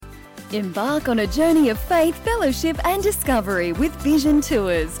Embark on a journey of faith, fellowship and discovery with Vision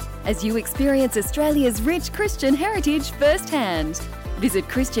Tours as you experience Australia's rich Christian heritage firsthand. Visit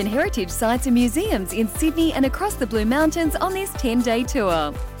Christian heritage sites and museums in Sydney and across the Blue Mountains on this 10-day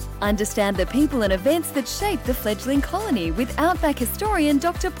tour. Understand the people and events that shaped the fledgling colony with Outback historian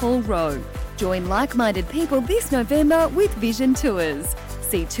Dr. Paul Rowe. Join like-minded people this November with Vision Tours.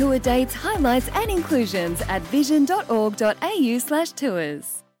 See tour dates, highlights and inclusions at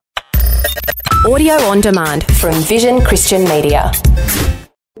vision.org.au/tours. Audio on demand from Vision Christian Media.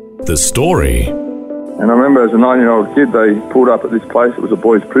 The story. And I remember as a 9-year-old kid, they pulled up at this place. It was a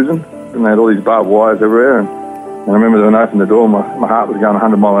boys' prison, and they had all these barbed wires everywhere. And I remember when they opened the door, my heart was going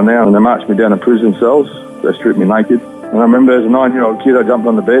 100 miles an hour, and they marched me down to prison cells. They stripped me naked. And I remember as a 9-year-old kid, I jumped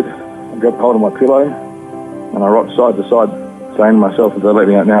on the bed, I grabbed hold of my pillow, and I rocked side to side, saying to myself, if they let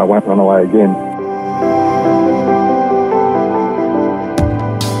me out now, I won't run away again.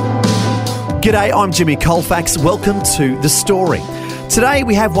 G'day, I'm Jimmy Colfax. Welcome to The Story. Today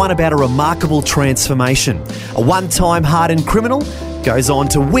we have one about a remarkable transformation. A one-time hardened criminal goes on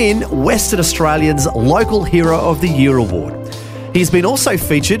to win Western Australians' Local Hero of the Year award. He's been also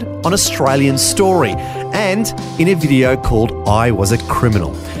featured on Australian Story and in a video called I Was a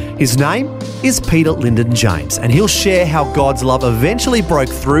Criminal. His name is Peter Lyndon-James, and he'll share how God's love eventually broke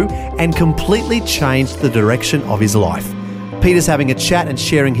through and completely changed the direction of his life. Peter's having a chat and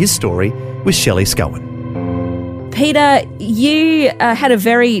sharing his story with Shelley Scowen. Peter, you had a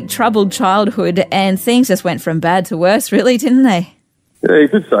very troubled childhood and things just went from bad to worse, really, didn't they? Yeah, you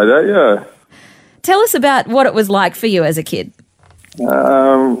could say that, yeah. Tell us about what it was like for you as a kid.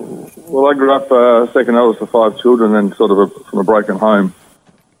 Well, I grew up second eldest of 5 children and from a broken home.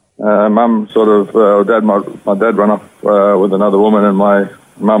 Mum my dad ran off with another woman, and my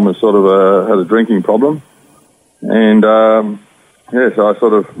mum was had a drinking problem. And so I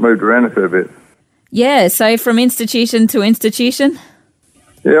moved around a fair bit. Yeah, so from institution to institution?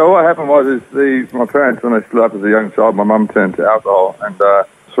 Yeah, what happened was my parents, when they split up as a young child, my mum turned to alcohol, and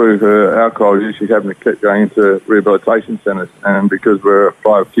through her alcohol use, she happened to keep going into rehabilitation centres. And because we're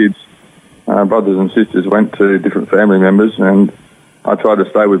 5 kids, brothers and sisters went to different family members, and I tried to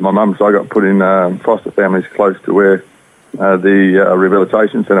stay with my mum, so I got put in foster families close to where the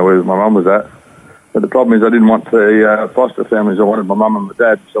rehabilitation centre where my mum was at. But the problem is I didn't want the foster families. I wanted my mum and my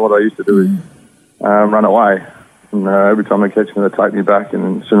dad. So what I used to do is run away. And every time they catch me, they take me back.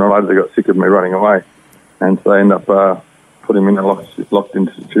 And sooner or later, they got sick of me running away. And so they end up putting me in a locked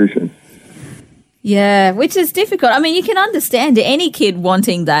institution. Yeah, which is difficult. I mean, you can understand any kid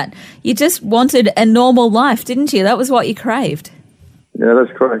wanting that. You just wanted a normal life, didn't you? That was what you craved. Yeah,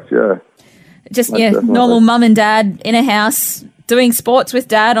 that's correct, yeah. Just, normal mum and dad in a house, doing sports with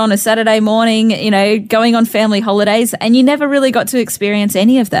dad on a Saturday morning, going on family holidays, and you never really got to experience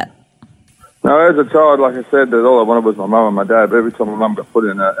any of that. No, as a child, like I said, that all I wanted was my mum and my dad. But every time my mum got put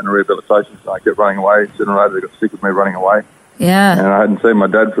in a rehabilitation center, I kept running away. Sooner or later, they got sick of me running away. Yeah. And I hadn't seen my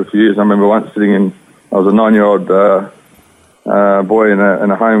dad for a few years. I remember once I was a 9-year-old boy in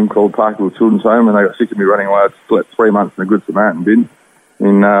a home called Parkville Children's Home, and they got sick of me running away. I'd slept 3 months in a Good Samaritan bin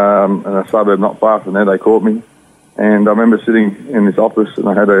in a suburb not far from there. They caught me. And I remember sitting in this office, and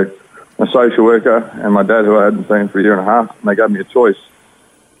I had a social worker and my dad, who I hadn't seen for a year and a half, and they gave me a choice.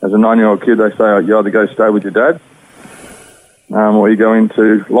 As a 9-year-old kid, they say, you either go stay with your dad or you go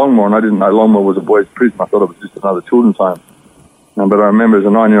into Longmore. And I didn't know Longmore was a boys' prison. I thought it was just another children's home. But I remember as a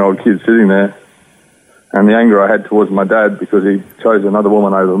 9-year-old kid sitting there, and the anger I had towards my dad because he chose another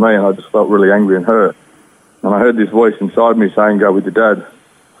woman over me, and I just felt really angry and hurt. And I heard this voice inside me saying, go with your dad.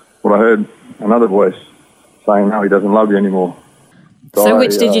 Well, I heard another voice saying, no, he doesn't love you anymore. So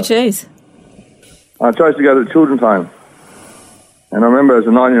which did you choose? I chose to go to the children's home. And I remember as a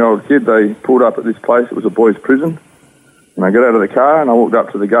 9-year-old kid, they pulled up at this place. It was a boys' prison. And I got out of the car and I walked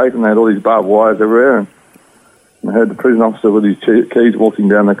up to the gate, and they had all these barbed wires everywhere. And I heard the prison officer with his keys walking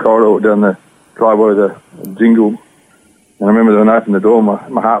down the corridor, down the driveway with a jingle. And I remember when I opened the door,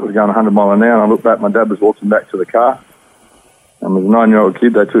 my heart was going 100 miles an hour. And I looked back, my dad was walking back to the car. And as a 9-year-old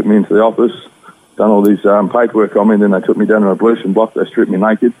kid, they took me into the office, done all this paperwork on me, and then they took me down to a ablution block. They stripped me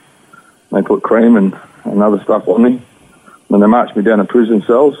naked. They put cream and other stuff on me. When they marched me down to prison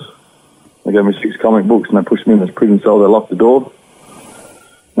cells, they gave me 6 comic books, and they pushed me in this prison cell. They locked the door.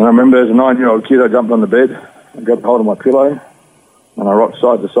 And I remember as a 9-year-old kid, I jumped on the bed, I grabbed hold of my pillow, and I rocked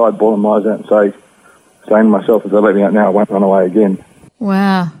side to side, bawling my eyes out and saying to myself, if they let me out now, I won't run away again.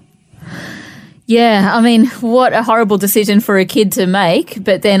 Wow. Yeah, I mean, what a horrible decision for a kid to make,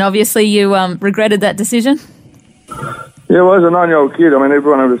 but then obviously you regretted that decision? Yeah, well, as a 9-year-old kid, I mean,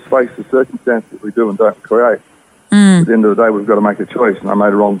 everyone of us face the circumstances we do and don't create. At the end of the day, we've got to make a choice, and I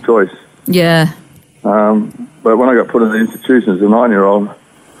made a wrong choice. Yeah. But when I got put in the institution as a 9-year-old,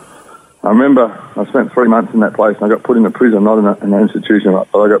 I remember I spent 3 months in that place, and I got put in a prison, not in an institution,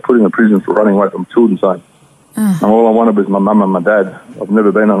 but I got put in a prison for running away from children's home. And all I wanted was my mum and my dad. I've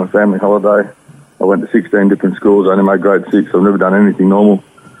never been on a family holiday. I went to 16 different schools. I only made grade 6. I've never done anything normal.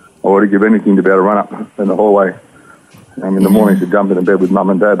 I would give anything to be able to run up in the hallway in the morning to jump in bed with mum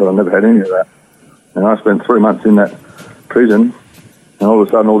and dad, but I never had any of that. And I spent 3 months in that prison, and all of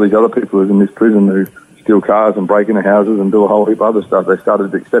a sudden all these other people who was in this prison who steal cars and break into houses and do a whole heap of other stuff, they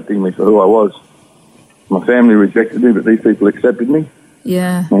started accepting me for who I was. My family rejected me, but these people accepted me.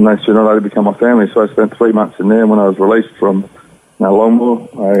 Yeah. And they sooner or later become my family. So I spent 3 months in there, and when I was released from Longmore,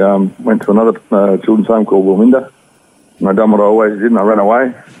 I went to another children's home called Wilminda, and I done what I always did, and I ran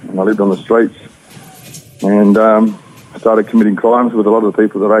away, and I lived on the streets, and started committing crimes with a lot of the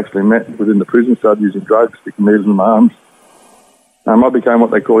people that I actually met within the prison, started using drugs, sticking needles in my arms. I became what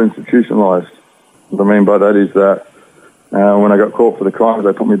they call institutionalised. What I mean by that is that when I got caught for the crimes,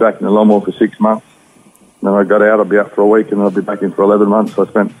 they put me back in the Longmore for 6 months. Then I got out, I'd be out for a week, and then I'd be back in for 11 months. So I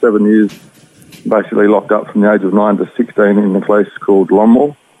spent 7 years basically locked up from the age of 9 to 16 in a place called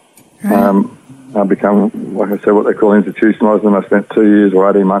Longmore. Right. I became, like I said, what they call institutionalised, and I spent 2 years or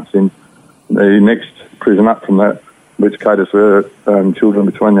 18 months in the next prison up from that, which caters for children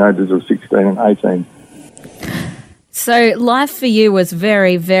between the ages of 16 and 18. So life for you was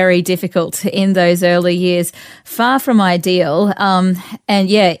very, very difficult in those early years, far from ideal. And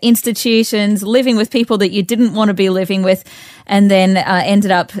yeah, institutions, living with people that you didn't want to be living with, and then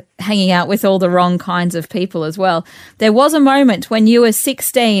ended up hanging out with all the wrong kinds of people as well. There was a moment when you were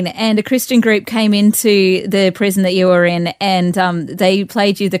 16 and a Christian group came into the prison that you were in, and they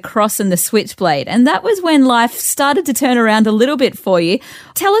played you The Cross and the Switchblade. And that was when life started to turn around a little bit for you.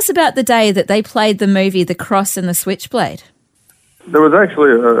 Tell us about the day that they played the movie The Cross and the Switchblade. There was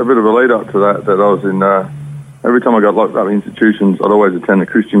actually a bit of a lead up to that I was in. Every time I got locked up in institutions, I'd always attend the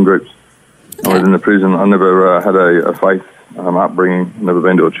Christian groups. Okay. I was in the prison. I never had a faith upbringing, never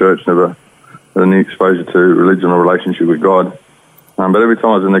been to a church, never had any exposure to religion or relationship with God. But every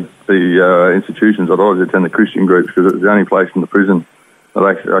time I was in the institutions, I'd always attend the Christian groups because it was the only place in the prison that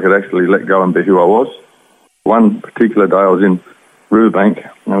I could actually let go and be who I was. One particular day I was in Riverbank,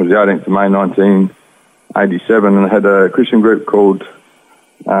 and it was the 18th of May 1987, and I had a Christian group called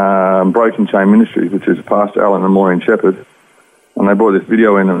Broken Chain Ministries, which is Pastor Alan and Maureen Shepherd, and they brought this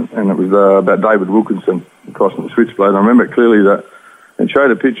video in, and it was about David Wilkinson crossing the Switchblade. And I remember clearly that it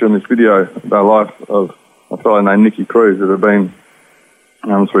showed a picture in this video of the life of a fellow named Nicky Cruz that had been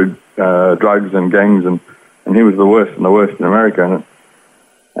through drugs and gangs, and he was the worst and the worst in America.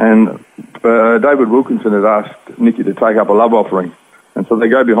 And David Wilkinson had asked Nicky to take up a love offering, and so they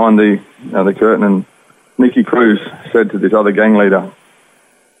go behind the curtain, and Nicky Cruz said to this other gang leader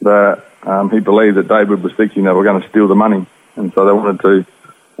that he believed that David was thinking they were going to steal the money, and so they wanted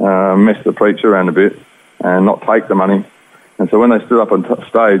to mess the preacher around a bit and not take the money. And so when they stood up on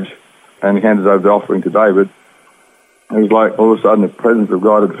stage and he handed over the offering to David, it was like all of a sudden the presence of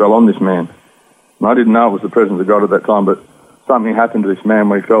God had fell on this man. And I didn't know it was the presence of God at that time, but something happened to this man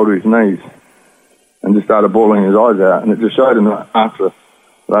where he fell to his knees and just started bawling his eyes out. And it just showed him that after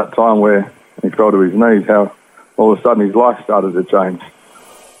that time where he fell to his knees, how all of a sudden his life started to change.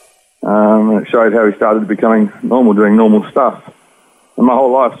 And it showed how he started becoming normal, doing normal stuff. And my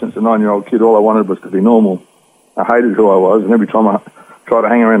whole life, since a 9-year-old kid, all I wanted was to be normal. I hated who I was, and every time I tried to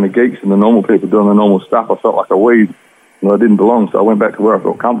hang around the geeks and the normal people doing the normal stuff, I felt like a weed, and I didn't belong, so I went back to where I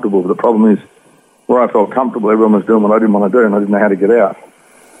felt comfortable. But the problem is, where I felt comfortable, everyone was doing what I didn't want to do, and I didn't know how to get out.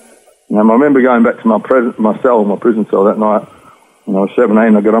 And I remember going back to my prison cell that night, when I was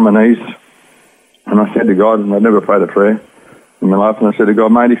 17, I got on my knees, and I said to God, and I'd never prayed a prayer in my life, and I said to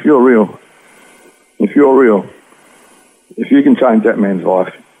God, mate, if you're real, if you can change that man's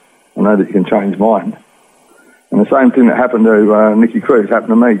life, I know that you can change mine. And the same thing that happened to Nicky Cruz happened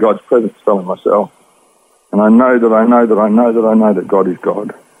to me. God's presence fell in my cell. And I know that God is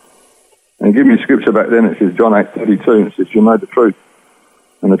God. And give me a scripture back then, it says John 8:32, and it says, you'll know the truth,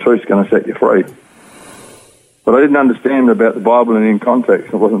 and the truth's going to set you free. But I didn't understand about the Bible and in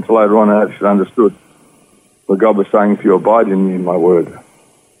context. It wasn't until later on I actually understood what God was saying, if you abide in me in my word,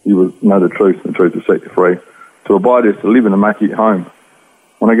 you will know the truth, and the truth will set you free. To abide is to live in and make it home.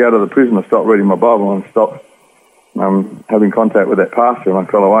 When I got out of the prison, I stopped reading my Bible and stopped having contact with that pastor, and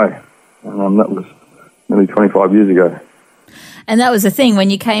I fell away. And that was nearly 25 years ago. And that was the thing, when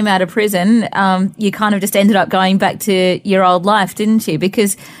you came out of prison, you kind of just ended up going back to your old life, didn't you?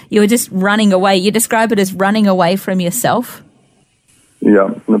 Because you were just running away. You describe it as running away from yourself. Yeah,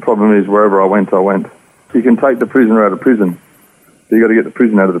 and the problem is wherever I went, You can take the prisoner out of prison. So you got to get the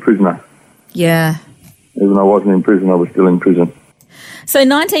prison out of the prisoner. Yeah. Even though I wasn't in prison, I was still in prison. So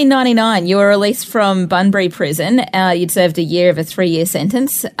 1999, you were released from Bunbury Prison. You'd served a year of a 3-year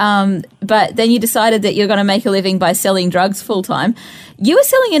sentence. But then you decided that you're going to make a living by selling drugs full-time. You were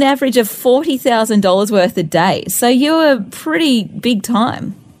selling an average of $40,000 worth a day. So you were pretty big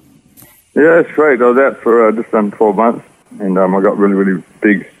time. Yeah, that's great. I was out for just under 12 months, and I got really, really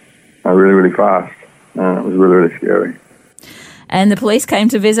big, really, really fast. And it was really, really scary. And the police came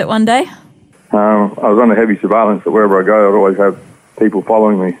to visit one day? I was under heavy surveillance, but wherever I go, I'd always have people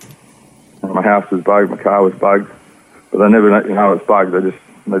following me. And my house was bugged, my car was bugged, but they never let you know it's bugged. They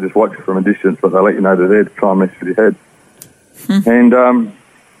just watch you from a distance, but they let you know they're there to try and mess with your head. And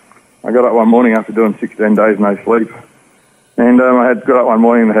I got up one morning after doing 16 days no sleep, and I had got up one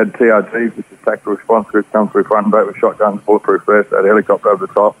morning and had TRT, which is tactical response group, come through front and back with shotguns, bulletproof vest, had a helicopter over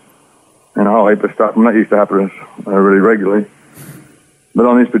the top, and a whole heap of stuff. And that used to happen really regularly. But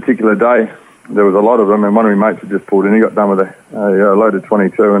on this particular day, there was a lot of them, and one of my mates had just pulled in. He got done with a loaded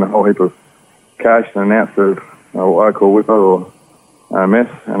 22 and a whole heap of cash and an ounce of what I call whipper or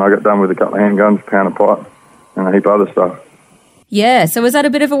meth, and I got done with a couple of handguns, pound of pipe, and a heap of other stuff. Yeah, so was that a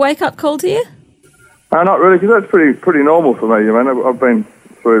bit of a wake-up call to you? Not really, because that's pretty normal for me. I mean, I've been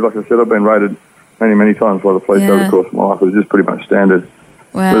through, like I said, I've been raided many, many times by the police over the course of my life. It was just pretty much standard.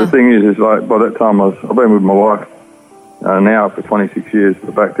 Wow. But the thing is like, by that time I've been with my wife now for 26 years,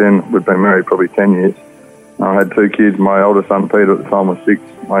 but back then we'd been married probably 10 years. I had 2 kids. My older son, Peter, at the time was 6.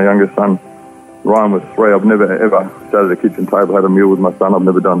 My youngest son, Ryan, was 3. I've never, ever sat at a kitchen table, had a meal with my son. I've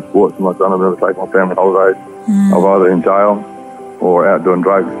never done sports with my son. I've never taken my family holidays. I'm either in jail or out doing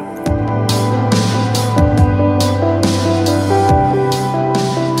drugs.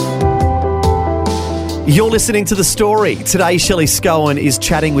 You're listening to The Story. Today, Shelley Scowen is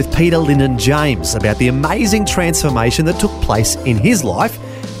chatting with Peter Lyndon-James about the amazing transformation that took place in his life,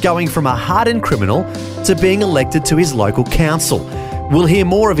 going from a hardened criminal to being elected to his local council. We'll hear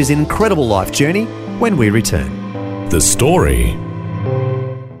more of his incredible life journey when we return. The Story.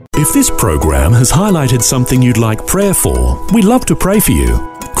 If this program has highlighted something you'd like prayer for, we'd love to pray for you.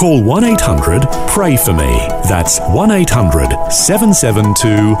 Call 1-800-PRAY-FOR-ME. That's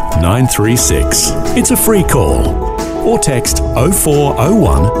 1-800-772-936. It's a free call. Or text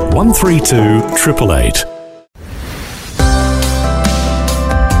 0401 132 888.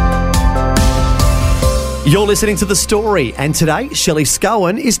 You're listening to The Story, and today Shelley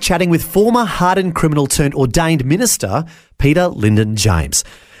Scowen is chatting with former hardened criminal turned ordained minister Peter Lyndon-James.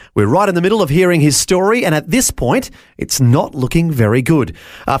 We're right in the middle of hearing his story, and at this point, it's not looking very good.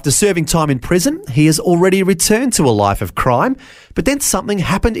 After serving time in prison, he has already returned to a life of crime, but then something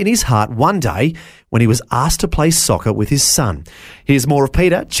happened in his heart one day when he was asked to play soccer with his son. Here's more of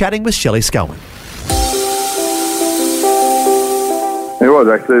Peter chatting with Shelley Scowen. It was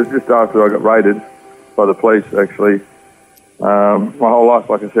actually, it was just after I got raided by the police, actually. My whole life,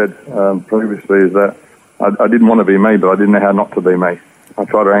 like I said previously, is that I didn't want to be me, but I didn't know how not to be me. I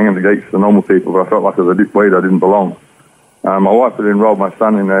tried to hang in the geeks for normal people, but I felt like as a weed I didn't belong. My wife had enrolled my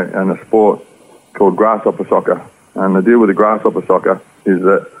son in a sport called grasshopper soccer, and the deal with the grasshopper soccer is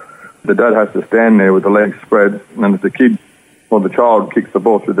that the dad has to stand there with the legs spread, and if the kid or the child kicks the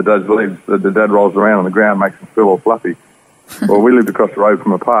ball through the dad's legs, the dad rolls around on the ground, makes him feel all fluffy. Well, we lived across the road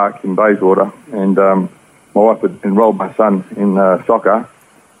from a park in Bayswater, and my wife had enrolled my son in soccer,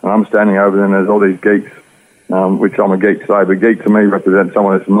 and I'm standing over there and there's all these geeks, which I'm a geek today, but geek to me represents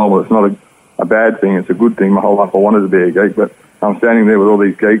someone that's normal. It's not a bad thing, it's a good thing. My whole life I wanted to be a geek, but I'm standing there with all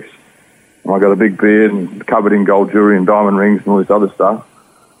these geeks, and I've got a big beard and covered in gold jewellery and diamond rings and all this other stuff,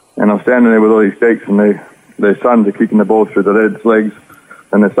 and I'm standing there with all these geeks, and their sons are kicking the ball through the dad's legs,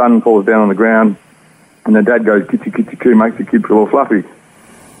 and the son falls down on the ground, and the dad goes, kitty, kitty, coo, makes the kid feel all fluffy.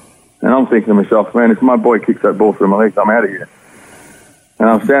 And I'm thinking to myself, man, if my boy kicks that ball through my legs, I'm out of here. And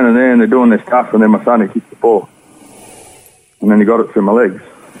I'm standing there and they're doing their stuff, and then my son, he kicked the ball. And then he got it through my legs.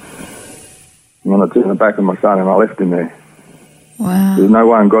 And then I turned the back of my son and I left him there. Wow. There's no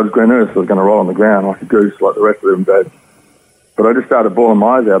way on God's green earth I was going to roll on the ground like a goose like the rest of them dads. But I just started bawling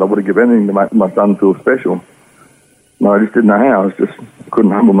my eyes out. I would have given anything to make my son feel special. No, I just didn't know how. I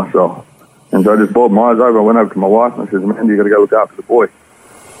couldn't humble myself. And so I just bawled my eyes over. I went over to my wife and I said, man, you got to go look after the boy.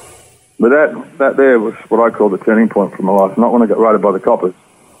 But that there was what I call the turning point for my life. Not when I got raided by the coppers,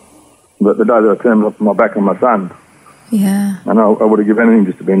 but the day that I turned my back on my son. Yeah. And I would have given anything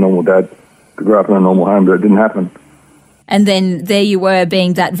just to be a normal dad, to grow up in a normal home, but it didn't happen. And then there you were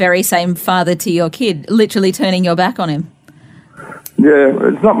being that very same father to your kid, literally turning your back on him. Yeah,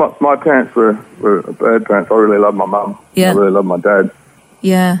 it's not my parents were bad parents. I really love my mum. Yeah. I really love my dad.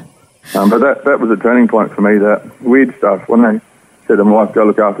 Yeah. But that was a turning point for me, that weird stuff. When they said to my wife, go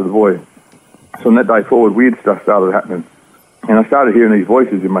look after the boy. So from that day forward, weird stuff started happening. And I started hearing these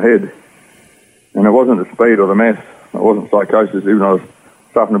voices in my head. And it wasn't the speed or the mess. It wasn't psychosis, even though I was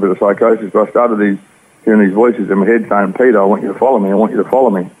suffering a bit of psychosis. But I started hearing these voices in my head saying, Peter, I want you to follow me. I want you to follow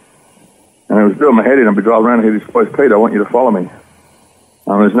me. And it was doing my head in. I'd be driving around and hear this voice, Peter, I want you to follow me.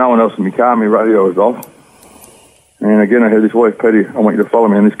 There's no one else in my car. My radio was off. And again, I heard this voice, Peter, I want you to follow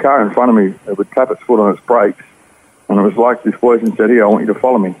me. And this car in front of me, it would tap its foot on its brakes. And it was like this voice and said, here, I want you to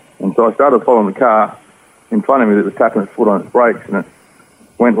follow me. And so I started following the car in front of me that was tapping its foot on its brakes. And it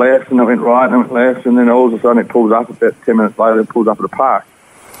went left and it went right and it went left. And then all of a sudden it pulls up. About 10 minutes later, it pulls up at a park.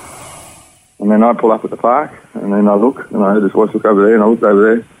 And then I pull up at the park. And then I look and I heard this voice, look over there. And I looked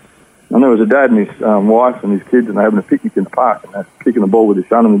over there. And there was a dad and his wife and his kids, and they're having a picnic in the park, and they're kicking the ball with his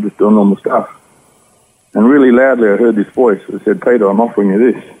son, and they're just doing normal stuff. And really loudly I heard this voice that said, Peter, I'm offering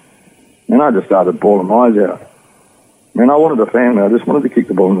you this. And I just started bawling my eyes out. Man, I wanted a family. I just wanted to kick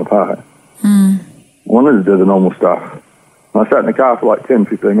the ball in the park. I wanted to do the normal stuff. And I sat in the car for like 10,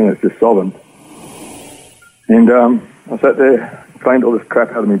 15 minutes just sobbing. And I sat there, cleaned all this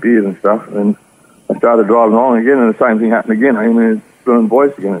crap out of my beard and stuff, and I started driving on again, and the same thing happened again. I mean, doing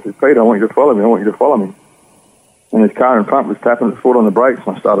voice again. I said, Peter, I want you to follow me. I want you to follow me. And his car in front was tapping its foot on the brakes,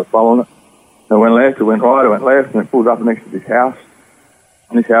 and I started following it. And it went left, it went right, it went left, and it pulled up next to this house.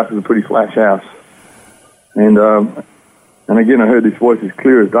 And this house was a pretty flash house. And again, I heard this voice as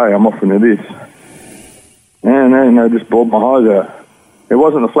clear as day, I'm offering you this. And then I just bawled my eyes out. It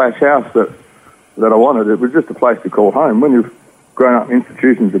wasn't the flash house that I wanted. It was just a place to call home. When you've grown up in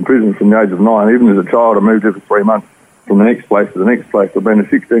institutions and prisons from the age of 9, even as a child, I moved every 3 months. From the next place to the next place. I've been to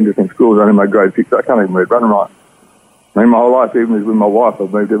 16 different schools, only my grade 6. I can't even read running right. I mean, my whole life, even as with my wife,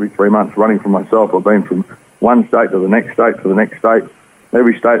 I've moved every 3 months running for myself. I've been from one state to the next state to the next state.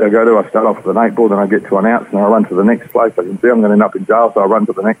 Every state I go to, I start off with an 8 ball, then I get to an ounce, and I run to the next place. I can see I'm going to end up in jail, so I run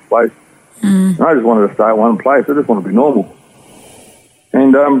to the next place. And I just wanted to stay at one place. I just want to be normal.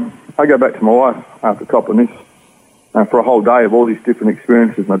 And I go back to my wife after copping this for a whole day of all these different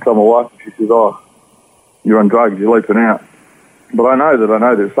experiences, and I tell my wife, and she says, oh, you're on drugs, you're leaping out. But I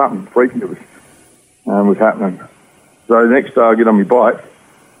know there's something freaky that was happening. So the next day I get on my bike,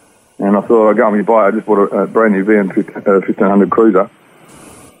 and I thought I'd go on my bike. I just bought a brand new VM 1500 Cruiser.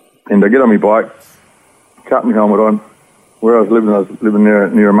 And I get on my bike, cut my helmet on. Where I was living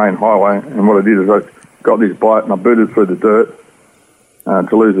near a main highway, and what I did is I got this bike and I booted through the dirt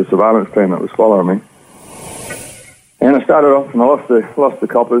to lose the surveillance team that was following me. And I started off and I lost the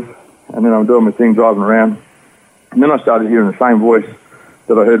coppers. And then I'm doing my thing, driving around. And then I started hearing the same voice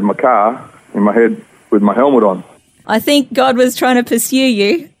that I heard in my car, in my head, with my helmet on. I think God was trying to pursue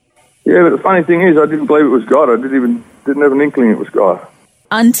you. Yeah, but the funny thing is, I didn't believe it was God. I didn't have an inkling it was God.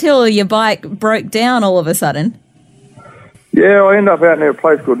 Until your bike broke down all of a sudden. Yeah, I ended up out near a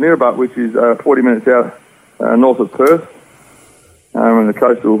place called Nearbutt, which is 40 minutes out north of Perth, in the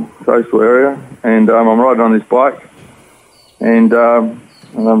coastal area. And I'm riding on this bike, and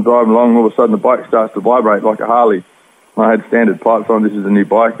I'm driving along, and all of a sudden the bike starts to vibrate like a Harley. I had standard pipes on. This is a new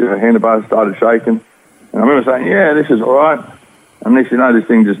bike. The handlebars started shaking. And I remember saying, yeah, this is all right. And next thing you know, this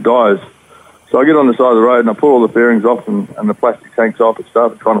thing just dies. So I get on the side of the road and I pull all the fairings off and the plastic tanks off and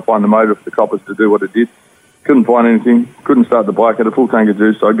started trying to find the motor for the coppers to do what it did. Couldn't find anything. Couldn't start the bike. Had a full tank of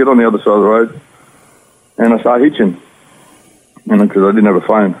juice. So I get on the other side of the road and I start hitching. And because I didn't have a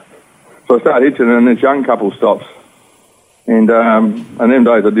phone. So I start hitching and this young couple stops. And them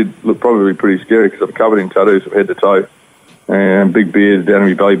days I did look probably pretty scary because I'm covered in tattoos from head to toe and big beards down to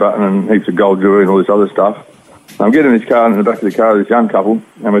my belly button and heaps of gold jewellery and all this other stuff. I'm getting in this car, in the back of the car, this young couple,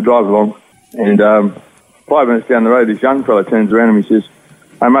 and we drive along. And 5 minutes down the road, this young fella turns around and he says,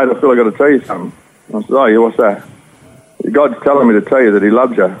 hey mate, I feel I've got to tell you something. I said, oh yeah, what's that? God's telling me to tell you that he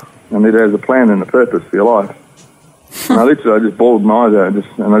loves you and that he has a plan and a purpose for your life. And I just bawled my eyes out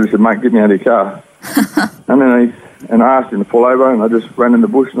and I just said, mate, get me out of your car. And then I asked him to pull over and I just ran in the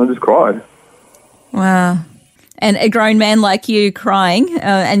bush and I just cried. Wow. And a grown man like you crying,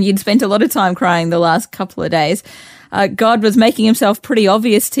 and you'd spent a lot of time crying the last couple of days, God was making himself pretty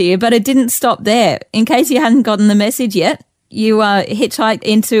obvious to you, but it didn't stop there. In case you hadn't gotten the message yet, you hitchhiked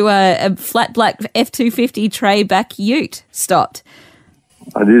into a flat black F-250 tray back ute. Stopped.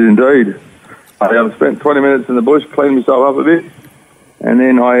 I did indeed. I spent 20 minutes in the bush, cleaned myself up a bit, and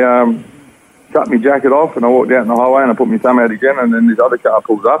then I cut my jacket off and I walked out in the highway and I put my thumb out again, and then this other car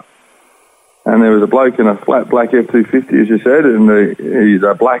pulls up. And there was a bloke in a flat black F-250, as you said, and he's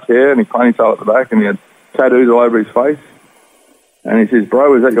black hair and he ponytail at the back and he had tattoos all over his face. And he says,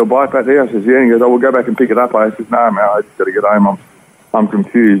 bro, is that your bike back there? I says, yeah. And he goes, oh, we'll go back and pick it up. I says, no, mate, I just got to get home. I'm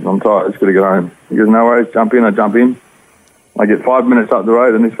confused. I'm tired. I just got to get home. He goes, no worries, jump in. I jump in. I get 5 minutes up the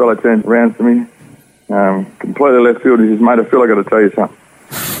road, and this fella turns around to me, completely left field. He says, mate, I feel I got to tell you something.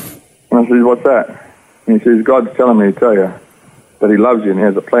 And I says, what's that? And he says, God's telling me to tell you that he loves you and he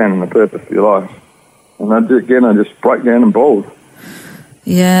has a plan and a purpose for your life. And I just broke down and bawled.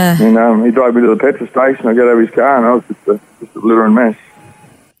 Yeah. And he drove me to the petrol station. I got out of his car, and I was just a littering mess.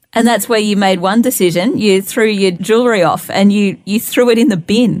 And that's where you made one decision. You threw your jewellery off and you threw it in the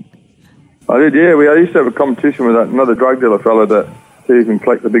bin. I did, yeah. I used to have a competition with another drug dealer fella to see who can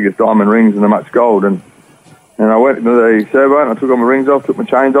collect the biggest diamond rings and the much gold. And I went to the servo and I took all my rings off, took my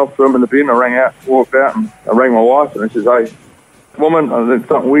chains off, threw them in the bin. I rang out, walked out, and I rang my wife, and I says, hey, woman, there's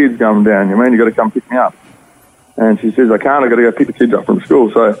something weird's going down. You mean you got to come pick me up? And she says, I can't. I got to go pick the kids up from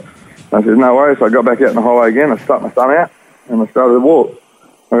school. So I said, no worries. So I got back out on the highway again. I stuck my son out and I started to walk.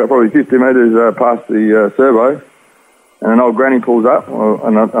 I got probably 50 metres past the servo, and an old granny pulls up.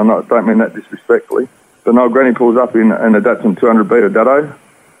 And I don't mean that disrespectfully, but an old granny pulls up in a Datsun 200B Datto,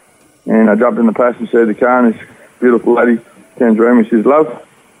 and I jumped in the passenger seat of the car, and this beautiful lady turns around and she says, love,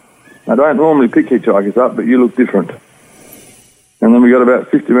 I don't normally pick hitchhikers up, but you look different. And then we got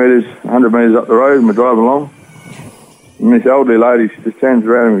about 50 metres, 100 metres up the road, and we're driving along. And this elderly lady, she just turns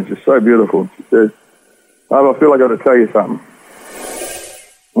around and was just so beautiful. She says, love, I feel like I got to tell you something.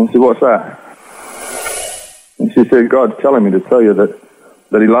 And I said, what's that? And she said, God's telling me to tell you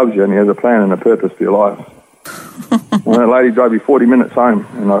that he loves you and he has a plan and a purpose for your life. And that lady drove me 40 minutes home,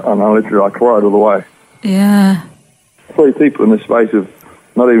 and I cried all the way. Yeah. 3 people in the space of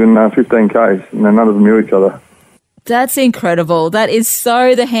not even 15 Ks, and none of them knew each other. That's incredible. That is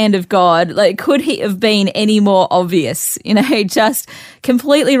so the hand of God. Like, could he have been any more obvious? You know, just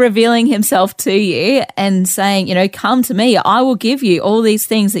completely revealing himself to you and saying, you know, come to me. I will give you all these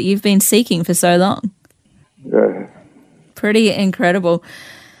things that you've been seeking for so long. Yeah. Pretty incredible.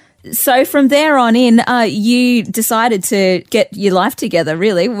 So from there on in, you decided to get your life together,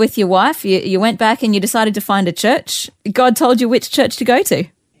 really, with your wife. You went back and you decided to find a church. God told you which church to go to.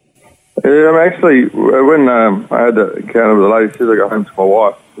 Yeah, actually, when I had that encounter with the lady, she said I go home to my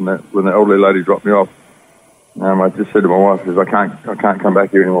wife, and when the elderly lady dropped me off, I just said to my wife, I can't come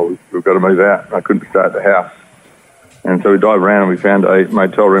back here anymore. We've got to move out. I couldn't stay at the house. And so we drove around and we found a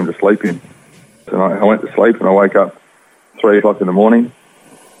motel room to sleep in. So I went to sleep and I woke up 3 o'clock in the morning,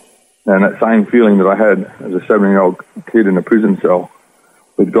 and that same feeling that I had as a 7-year-old kid in a prison cell,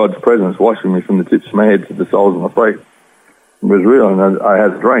 with God's presence washing me from the tips of my head to the soles of my feet, it was real. And I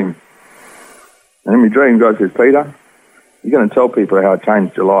had a dream. And in my dream, God says, Peter, you're going to tell people how I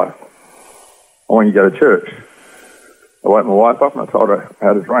changed your life. I want you to go to church. I woke my wife up and I told her I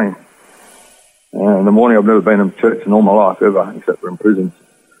had a dream. And in the morning, I've never been in church in all my life ever, except for in prisons.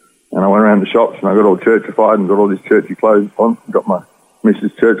 And I went around the shops and I got all churchified and got all these churchy clothes on. Got my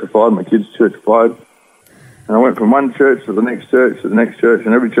missus churchified, my kids churchified. And I went from one church to the next church to the next church.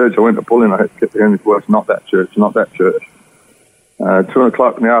 And every church I went to pull in, I kept hearing this voice, not that church, not that church. 2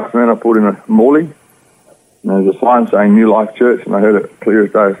 o'clock in the afternoon, I pulled in a Morley, and there was a sign saying New Life Church, and I heard it clear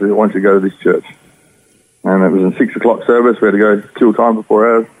as day. I said, I want you to go to this church. And it was a 6 o'clock service. We had to go kill time before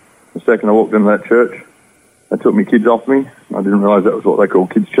hours. The second I walked into that church, they took my kids off me. I didn't realise that was what they call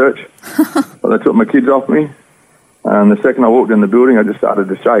kids' church. But they took my kids off me, and the second I walked in the building, I just started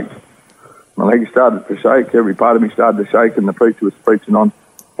to shake. My legs started to shake. Every part of me started to shake, and the preacher was preaching on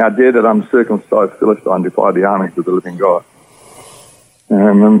how dare that uncircumcised Philistine defy the armies of the living God.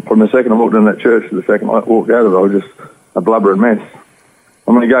 And then from the second I walked in that church to the second I walked out of it, I was just a blubbering mess.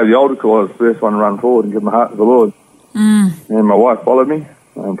 And when he gave the altar call, I was the first one to run forward and give my heart to the Lord. And my wife followed me,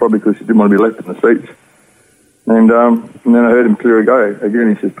 probably because she didn't want to be left in the seats. And then I heard him clear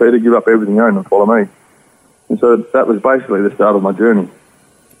again. He says, Peter, give up everything you own and follow me. And so that was basically the start of my journey.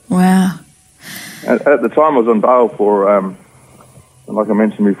 Wow. At the time, I was on bail for, like I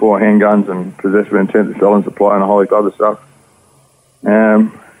mentioned before, handguns and possession with intent to sell and supply and a whole heap of other stuff.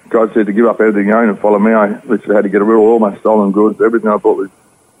 God said to give up everything you own and follow me. I literally had to get rid of all my stolen goods. Everything I bought was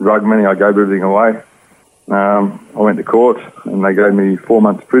drug money. I gave everything away. I went to court and they gave me 4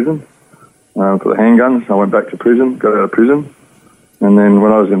 months prison for the handguns. I went back to prison, got out of prison. And then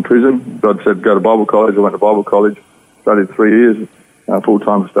when I was in prison, God said go to Bible college. I went to Bible college, studied 3 years,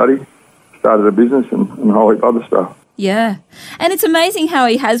 full-time study, started a business and a whole heap of other stuff. Yeah. And it's amazing how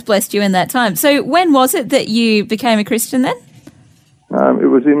he has blessed you in that time. So when was it that you became a Christian then? It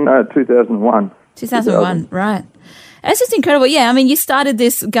was in 2001. 2001, right. It's just incredible. Yeah, I mean, you started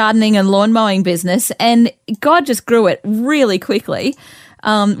this gardening and lawn mowing business and God just grew it really quickly.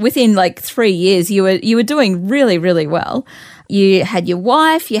 Within like 3 years, you were doing really, really well. You had your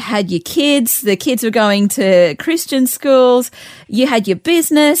wife, you had your kids, the kids were going to Christian schools, you had your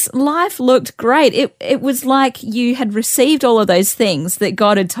business. Life looked great. It was like you had received all of those things that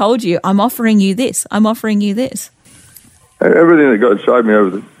God had told you, I'm offering you this, I'm offering you this. Everything that God showed me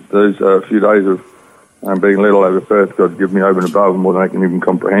over those few days of being led all over Perth, God given me over and above more than I can even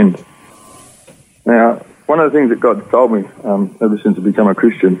comprehend. Now, one of the things that God told me ever since I became a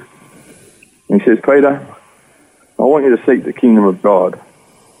Christian, He says, Peter, I want you to seek the kingdom of God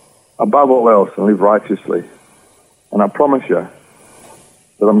above all else and live righteously. And I promise you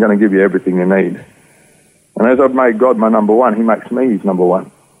that I'm going to give you everything you need. And as I've made God my number one, He makes me His number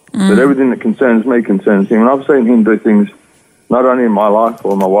one. That everything that concerns me concerns Him. And I've seen Him do things not only in my life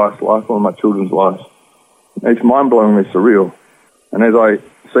or my wife's life or my children's lives. It's mind-blowingly surreal. And as I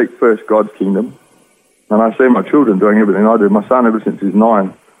seek first God's kingdom, and I see my children doing everything I do, my son ever since he's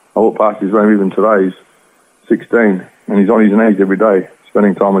 9, I walk past his room even today, he's 16, and he's on his knees every day,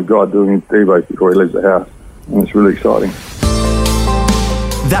 spending time with God, doing his devos before he leaves the house. And it's really exciting.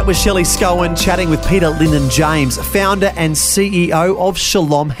 That was Shelley Scowen chatting with Peter Lyndon-James, founder and CEO of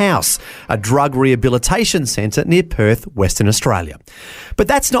Shalom House, a drug rehabilitation centre near Perth, Western Australia. But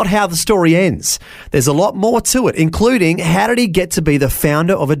that's not how the story ends. There's a lot more to it, including how did he get to be the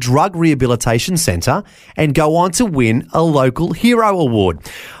founder of a drug rehabilitation centre and go on to win a local hero award.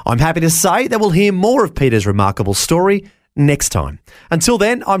 I'm happy to say that we'll hear more of Peter's remarkable story next time. Until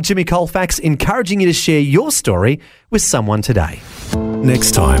then, I'm Jimmy Colfax, encouraging you to share your story with someone today.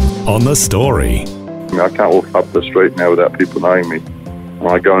 Next time on The Story. I can't walk up the street now without people knowing me. And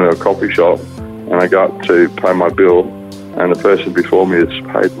I go into a coffee shop and I go up to pay my bill and the person before me has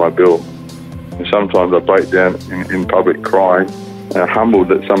paid my bill. And sometimes I break down in public crying, humbled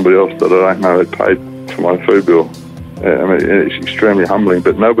that somebody else that I don't know had paid for my food bill. It's extremely humbling,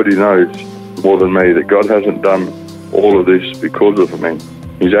 but nobody knows more than me that God hasn't done all of this because of me.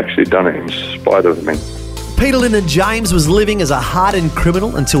 He's actually done it in spite of me. Peter Lyndon-James was living as a hardened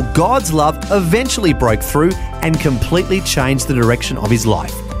criminal until God's love eventually broke through and completely changed the direction of his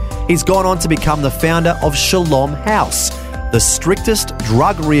life. He's gone on to become the founder of Shalom House, the strictest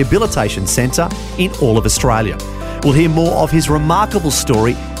drug rehabilitation centre in all of Australia. We'll hear more of his remarkable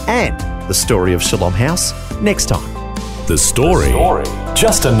story and the story of Shalom House next time. The Story.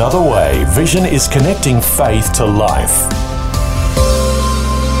 Just another way Vision is connecting faith to life.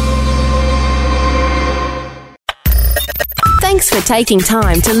 Thanks for taking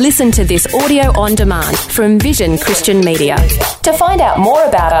time to listen to this audio on demand from Vision Christian Media. To find out more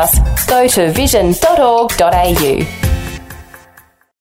about us, go to vision.org.au.